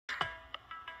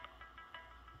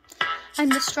I'm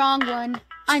the strong one.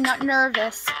 I'm not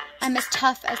nervous. I'm as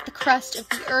tough as the crust of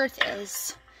the earth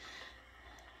is.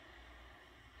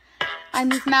 I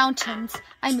move mountains,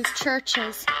 I move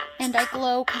churches, and I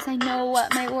glow 'cause I know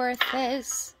what my worth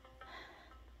is.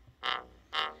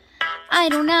 I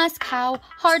don't ask how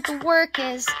hard the work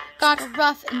is. Got a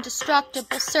rough,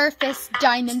 indestructible surface.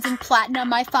 Diamonds and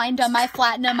platinum, I find them, I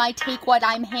flatten them. I take what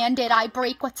I'm handed, I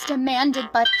break what's demanded.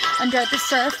 But under the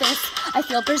surface, I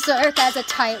feel berserk as a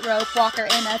tightrope walker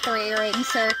in a three-ring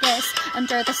circus.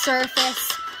 Under the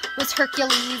surface, was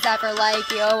Hercules ever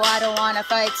like, yo, I don't wanna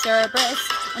fight Cerberus?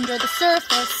 Under the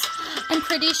surface, I'm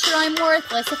pretty sure I'm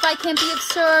worthless if I can't be of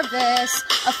service.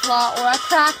 A flaw or a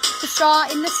crack, the straw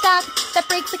in the stack that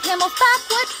breaks the camel's back.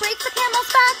 What breaks the camel's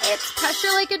back? It's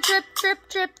pressure like a drip, drip,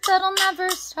 drip that'll never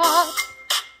stop.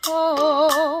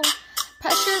 Oh,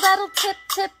 pressure that'll tip,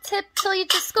 tip, tip till you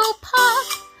just go pop.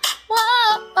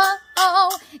 Whoa,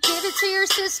 give it to your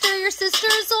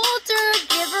sister's older.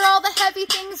 Give her all the heavy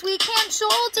things we can't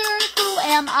shoulder. Who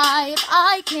am I if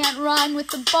I can't run with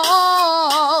the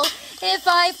ball? If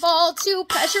I fall to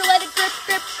pressure, let it grip,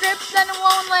 grip, grip, then it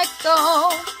won't let go.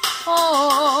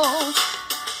 Oh,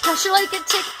 pressure like a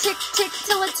tick, tick, tick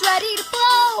till it's ready to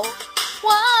blow.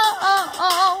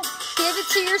 Whoa, give it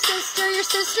to your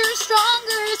sister's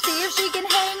stronger. See if she can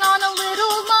hang on a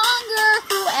little longer.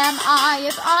 Who am I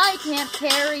if I can't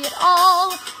carry it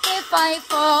all? If I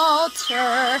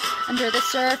falter under the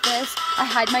surface, I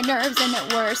hide my nerves and it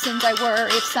worsens. I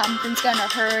worry if something's gonna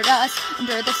hurt us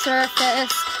under the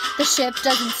surface. The ship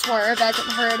doesn't swerve as it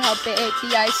heard how big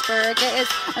the iceberg is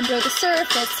under the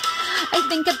surface. I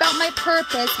think about my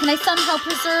purpose. Can I somehow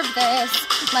preserve this?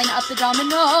 Line up the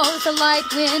dominoes, the light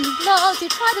wind blows. You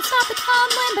try to stop it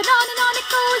tumbling, but on and on it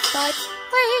goes. But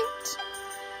wait,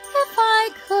 if I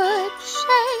could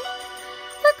shake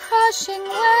the crushing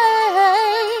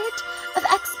weight of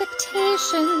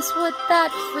expectations, would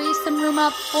that free some room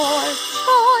up for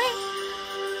joy,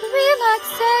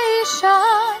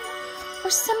 relaxation, or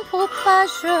simple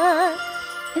pleasure?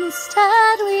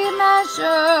 Instead we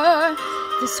measure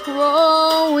this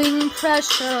growing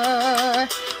pressure.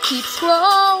 Keeps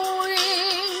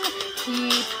growing,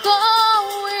 keep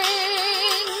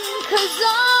going, 'cause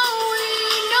all we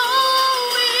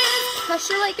know is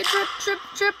pressure like a drip, drip,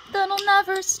 drip that'll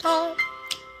never stop.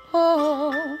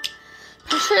 Oh,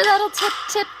 pressure that'll tip,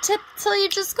 tip, tip till you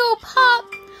just go pop.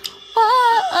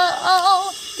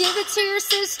 Whoa, give it to your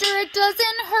sister, it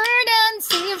doesn't hurt, and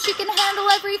see if she can handle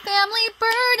every family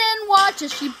burden. Watch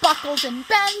as she buckles and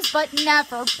bends, but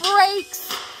never breaks.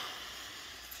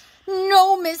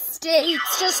 No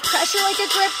mistakes, just pressure like a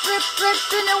grip, grip,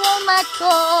 grip, and it won't let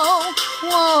go.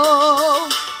 Whoa,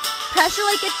 pressure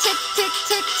like a tick, tick,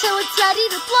 tick, till it's ready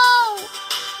to blow.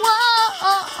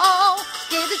 Whoa,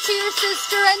 give it to your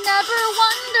sister and never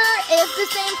wonder if the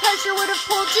same pressure would have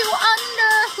pulled you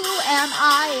under. Who am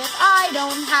I if I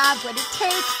don't have what it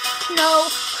takes? No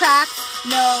cracks,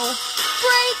 no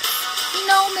breaks,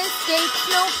 no mistakes,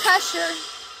 no pressure.